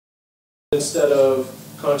Instead of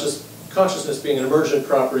consciousness being an emergent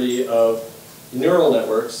property of neural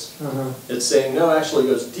networks, it's saying no, actually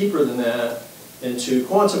it goes deeper than that into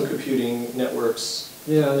quantum computing networks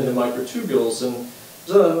in the microtubules. And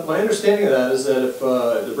so my understanding of that is that if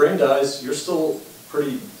the brain dies, you're still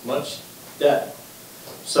pretty much dead.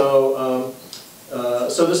 So,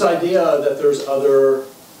 so this idea that there's other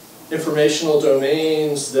informational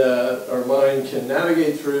domains that our mind can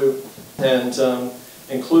navigate through, and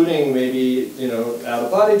including maybe,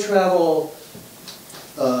 out-of-body travel,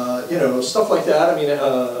 stuff like that. I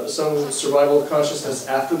mean, some survival of consciousness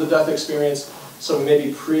after the death experience, some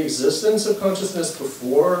maybe pre-existence of consciousness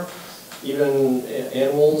before even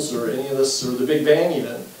animals or any of this, or the Big Bang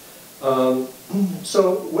even.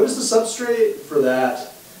 So what is the substrate for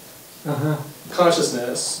that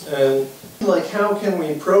consciousness? And like, how can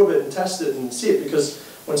we probe it and test it and see it? Because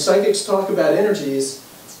when psychics talk about energies,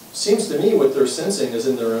 seems to me what they're sensing is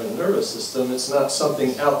in their own nervous system. It's not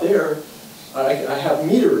something out there. I have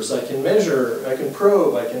meters, I can measure, I can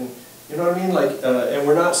probe, I can, you know what I mean? Like, and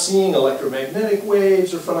we're not seeing electromagnetic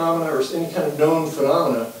waves or phenomena or any kind of known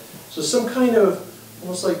phenomena. So some kind of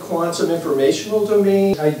almost like quantum informational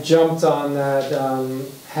domain. I jumped on that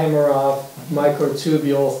hammer-off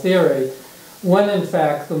microtubule theory, when in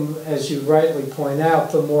fact, as you rightly point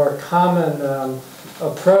out, the more common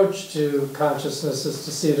approach to consciousness is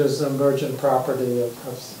to see it as an emergent property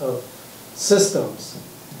of systems.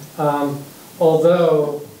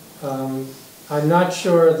 Although I'm not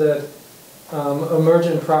sure that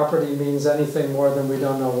emergent property means anything more than we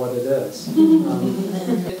don't know what it is.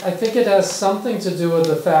 I think it has something to do with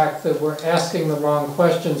the fact that we're asking the wrong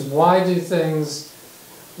questions. Why do things,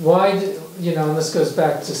 and this goes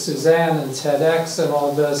back to Suzanne and TEDx and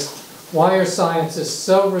all this, why are scientists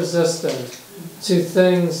so resistant to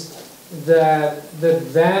things that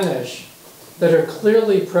vanish, that are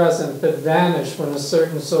clearly present, but vanish when a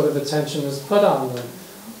certain sort of attention is put on them?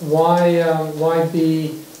 Why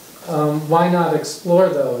not explore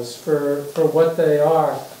those for what they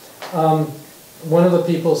are? One of the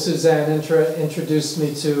people Suzanne introduced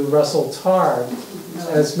me to, Russell Targ,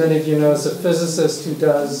 as many of you know, is a physicist who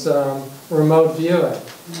does remote viewing.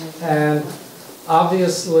 And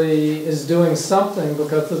obviously is doing something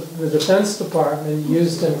because the Defense Department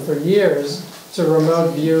used him for years to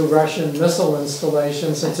remote view Russian missile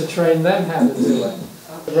installations and to train them how to do it.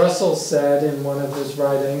 Russell said in one of his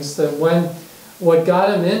writings that what got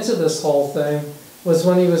him into this whole thing was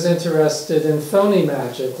when he was interested in phony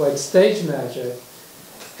magic, like stage magic.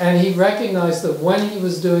 And he recognized that when he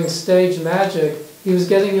was doing stage magic, he was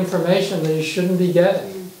getting information that he shouldn't be getting.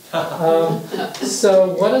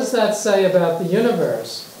 So what does that say about the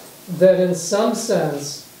universe? That in some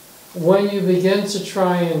sense, when you begin to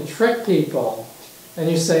try and trick people,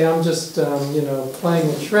 and you say, I'm just playing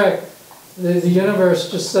a trick, the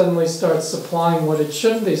universe just suddenly starts supplying what it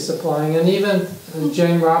shouldn't be supplying. And even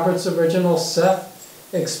Jane Roberts' original Seth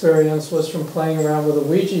experience was from playing around with a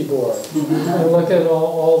Ouija board. And look at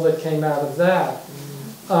all that came out of that.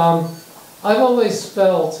 I've always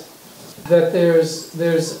felt that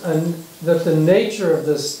that the nature of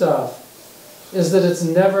this stuff is that it's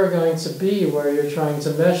never going to be where you're trying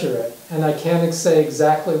to measure it. And I can't say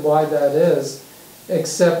exactly why that is,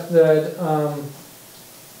 except that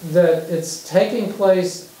that it's taking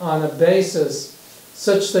place on a basis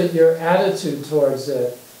such that your attitude towards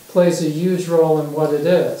it plays a huge role in what it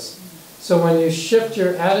is. So when you shift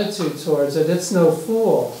your attitude towards it, it's no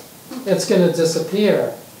fool. It's going to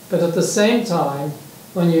disappear. But at the same time,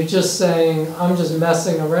 when you're just saying, I'm just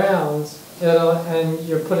messing around, and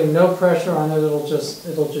you're putting no pressure on it, it'll just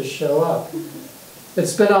show up.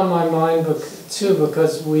 It's been on my mind too,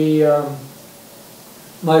 because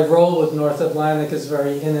my role with North Atlantic is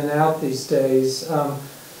very in and out these days.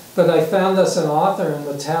 But I found us an author in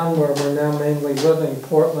the town where we're now mainly living,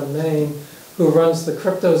 Portland, Maine, who runs the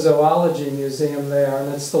Cryptozoology Museum there,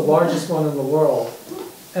 and it's the largest one in the world.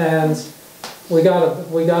 And we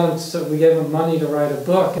gave him money to write a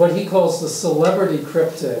book, what he calls the celebrity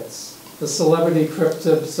cryptids. The celebrity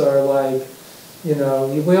cryptids are like,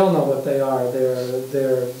 we all know what they are.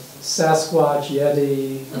 They're Sasquatch,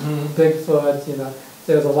 Yeti, Bigfoot,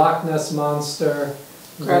 they're the Loch Ness Monster.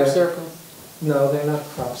 Crop circle. No, they're not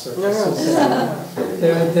crop circles.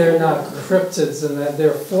 They're not cryptids, and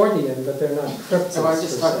they're Fortean, but they're not cryptids. So I'm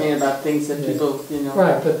just talking about things that people,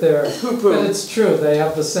 Right, but but it's true. They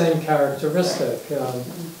have the same characteristic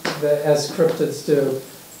as cryptids do.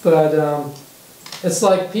 But it's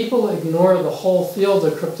like people ignore the whole field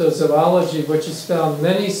of cryptozoology, which has found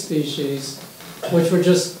many species which were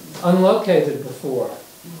just unlocated before.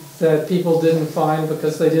 that people didn't find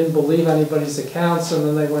because they didn't believe anybody's accounts, and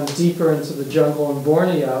then they went deeper into the jungle in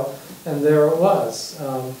Borneo, and there it was,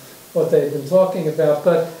 what they'd been talking about.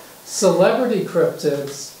 But celebrity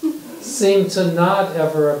cryptids seem to not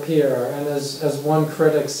ever appear, and as one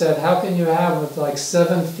critic said, how can you have like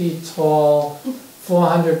 7 feet tall,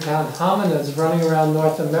 400-pound hominids running around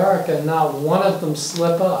North America and not one of them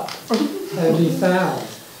slip up and be found?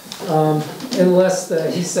 Unless,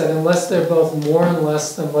 he said, unless they're both more and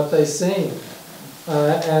less than what they seem.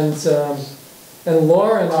 And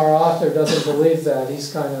Lauren, our author, doesn't believe that.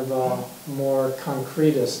 He's kind of more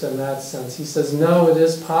concretist in that sense. He says, no, it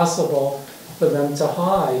is possible for them to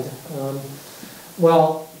hide.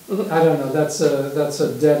 Well, I don't know, that's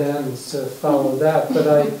a dead end to follow that, but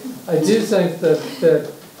I do think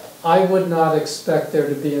that I would not expect there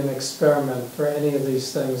to be an experiment for any of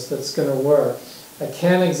these things that's going to work. I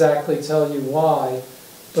can't exactly tell you why,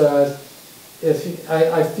 but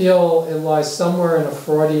I feel it lies somewhere in a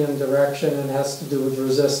Freudian direction and has to do with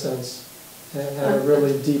resistance at a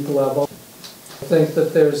really deep level. I think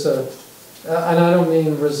that there's and I don't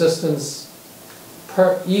mean resistance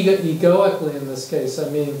egoically in this case. I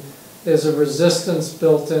mean there's a resistance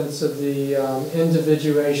built into the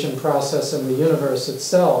individuation process in the universe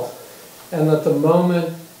itself, and that the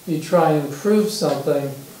moment you try and prove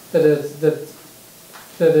something, that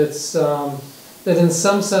in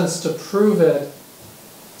some sense to prove it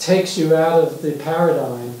takes you out of the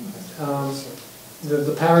paradigm,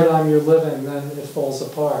 the paradigm you're living, then it falls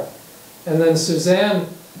apart. And then Suzanne's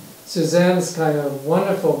kind of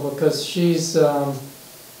wonderful because she's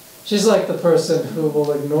like the person who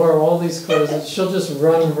will ignore all these clues. She'll just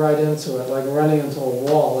run right into it, like running into a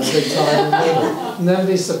wall every time, and then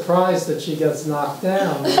be surprised that she gets knocked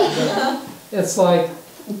down. It's like,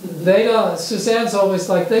 they don't, Suzanne's always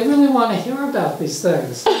like, they really want to hear about these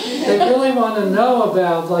things. They really want to know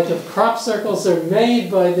about, like, if crop circles are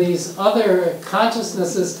made by these other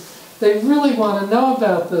consciousnesses, they really want to know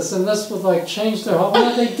about this, and this would, like, change their whole,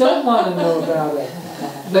 no, they don't want to know about it.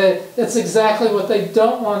 It's exactly what they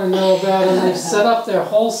don't want to know about, and they've set up their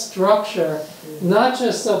whole structure, not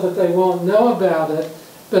just so that they won't know about it,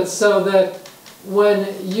 but so that when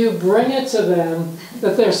you bring it to them,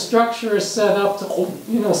 that their structure is set up to,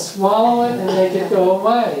 you know, swallow it and make it go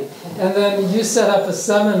away. And then you set up a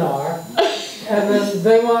seminar, and then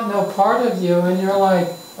they want no part of you, and you're like,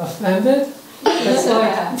 offended?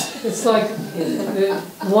 It's like,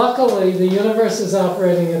 luckily the universe is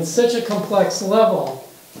operating at such a complex level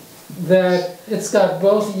that it's got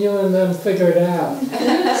both you and them figured out.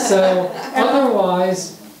 So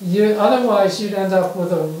otherwise you'd end up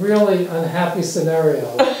with a really unhappy scenario,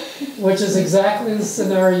 which is exactly the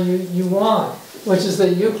scenario you want, which is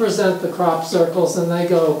that you present the crop circles and they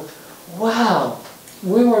go, wow,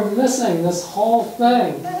 we were missing this whole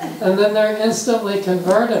thing, and then they're instantly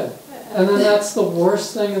converted. And then that's the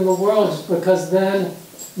worst thing in the world, because then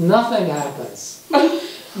nothing happens.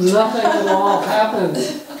 Nothing at all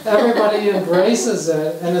happens. Everybody embraces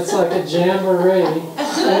it, and it's like a jamboree, and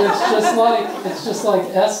it's just like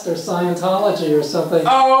Esther, Scientology or something.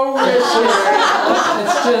 Oh, it's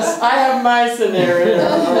just. I have my scenario.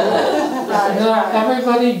 No,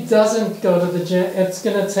 everybody doesn't go to the gym. It's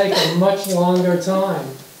going to take a much longer time.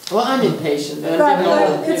 Well, I'm impatient.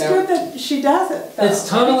 But it's good that she does it, though. It's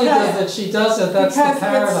totally good that she does it. That's the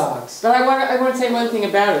paradox. But I want to say one thing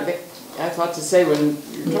about it. I thought to say when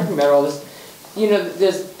you're talking about all this, you know,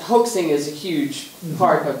 hoaxing is a huge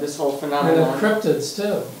part of this whole phenomenon. And of cryptids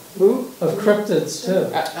too. Who? Of cryptids too.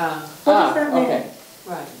 What does that mean? Okay.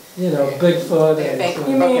 Right. You know, Bigfoot. And,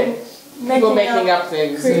 You mean Okay. People making up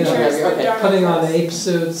things. creatures that Okay. don't putting on exist? ape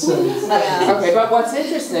suits. And, Okay, but what's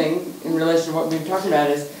interesting in relation to what we've been talking about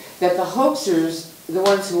is that the hoaxers, the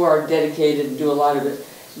ones who are dedicated and do a lot of it,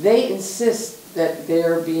 they insist that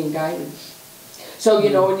they're being guided. So, you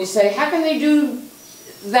know, when you say, how can they do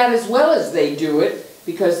that as well as they do it?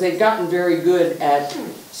 Because they've gotten very good at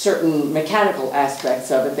certain mechanical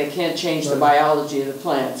aspects of it. They can't change the biology of the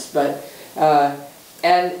plants, but,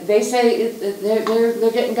 and they say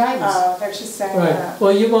they're getting guidance. Oh, they're just saying right. that.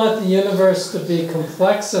 Well, you want the universe to be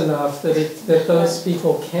complex enough that those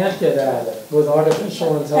people can't get at it with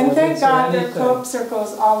artificial intelligence. And thank God or there are anything. crop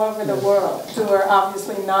circles all over the world who are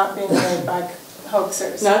obviously not being made by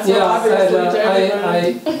hoaxers. Not so obviously to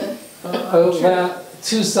everybody.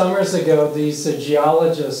 2 summers ago, these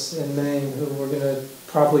geologists in Maine who were going to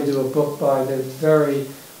probably do a book by, they're very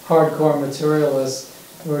hardcore materialists,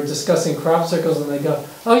 we were discussing crop circles, and they go,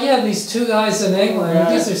 oh yeah, these 2 guys in England,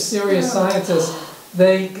 these are serious scientists,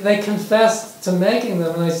 they confessed to making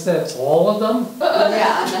them, and I said, all of them?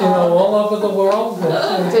 Yeah, You know, all over the world?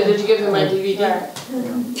 So did you give them my DVD? Right.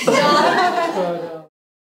 But,